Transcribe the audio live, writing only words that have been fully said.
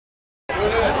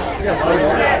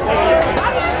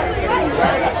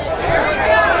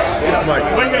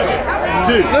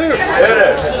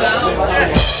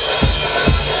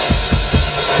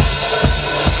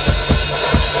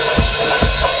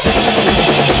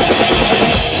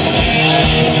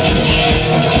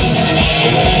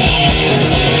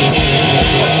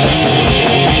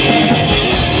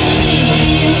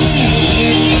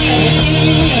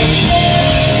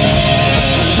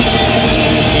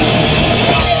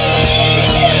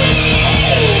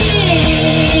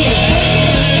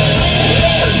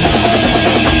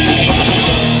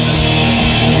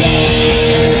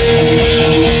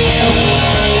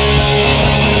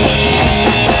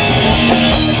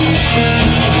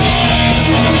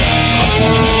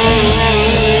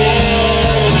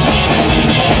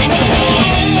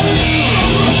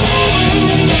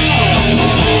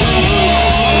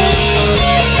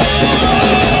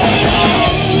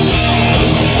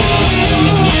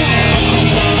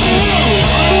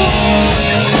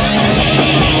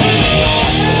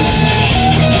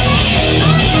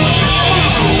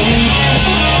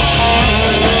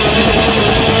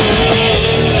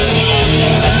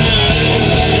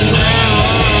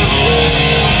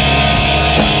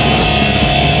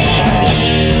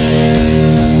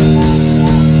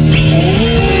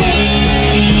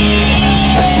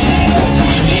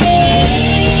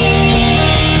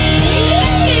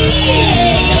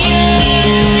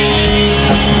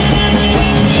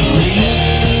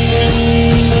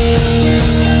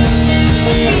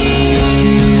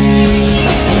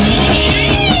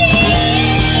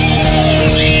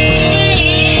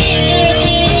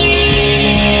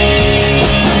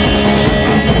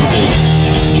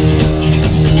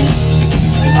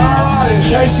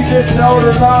Didn't know it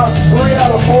or not, 3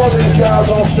 out of 4 of these guys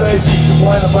on stage used to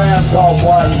play in a band called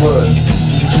Blackfoot.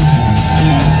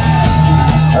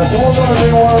 And so we're going to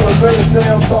do one of the biggest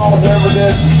damn songs ever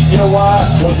did. You know why?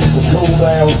 Because it's a cool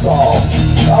damn song.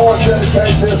 I want to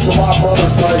dedicate this to my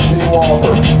brother Craig T.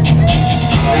 Walker.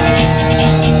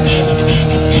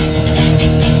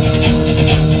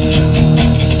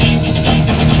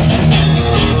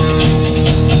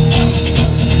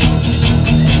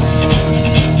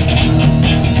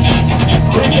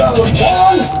 It goes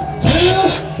 1,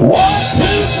 2, 1,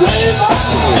 2, 3,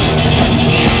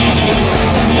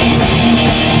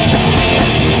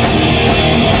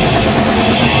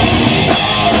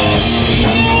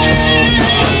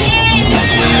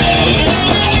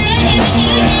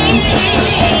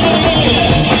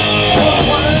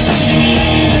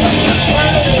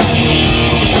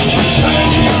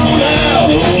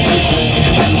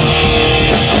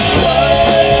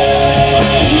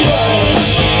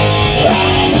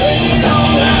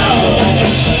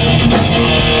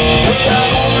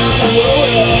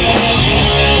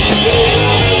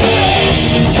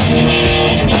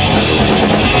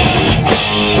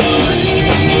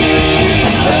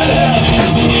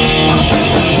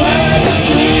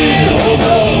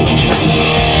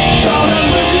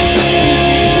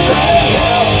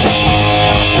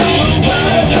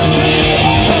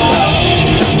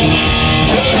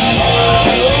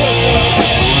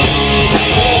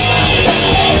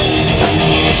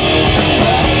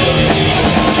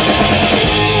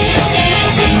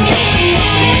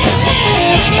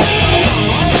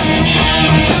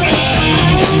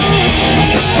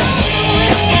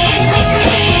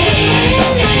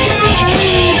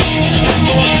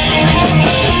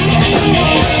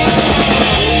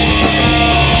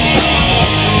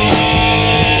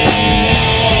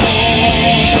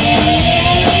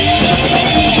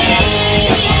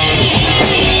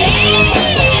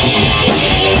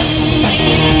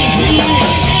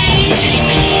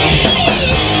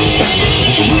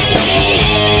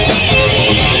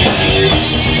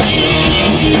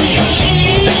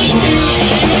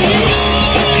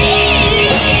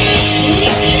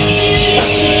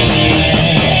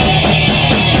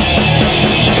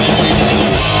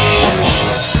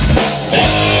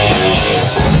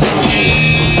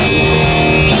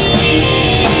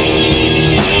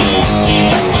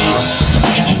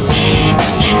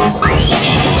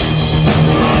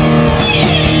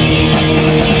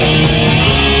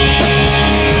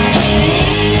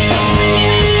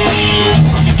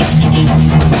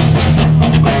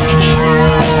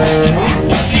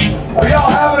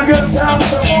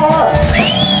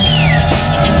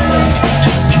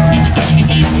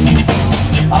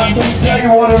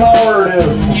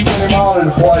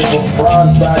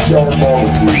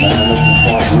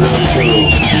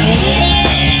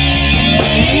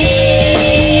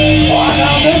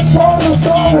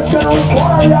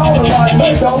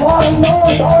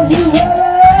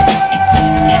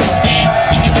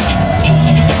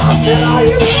 Are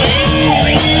you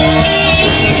ready?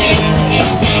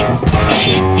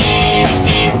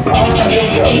 Alright, here we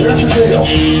go. Here's the deal.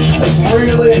 It's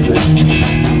real easy.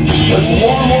 It's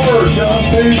one word done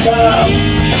 2 times.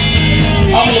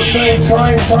 I'm going to sing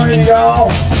train, train to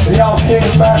y'all, and y'all kick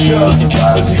it back to us as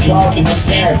loud as you possibly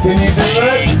can. Can you do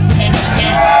it?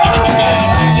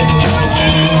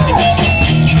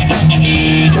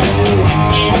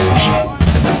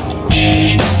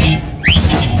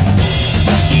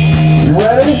 You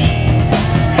ready?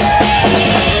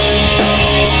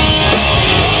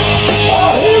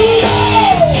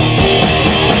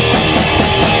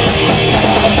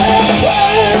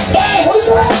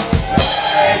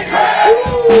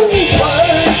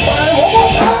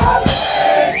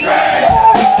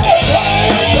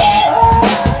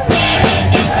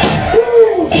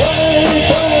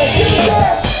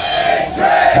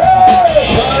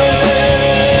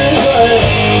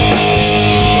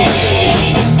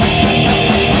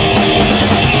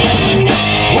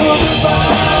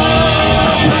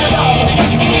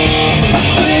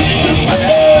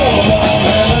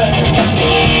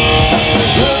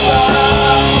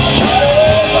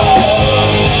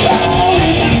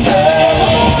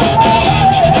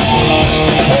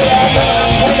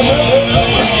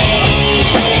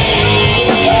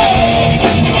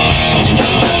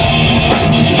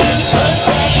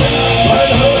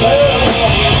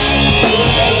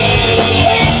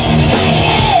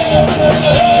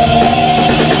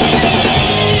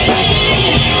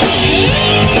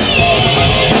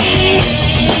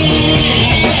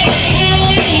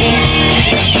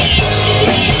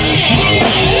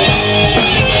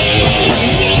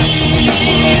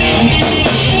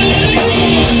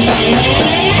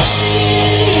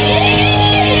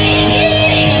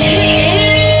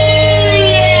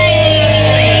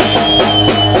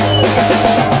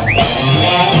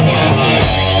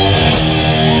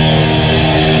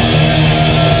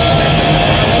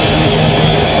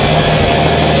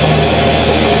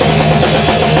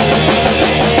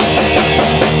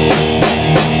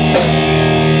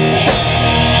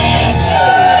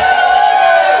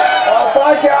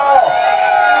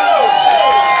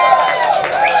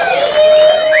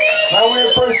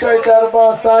 Appreciate that a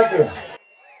bunch. Thank you.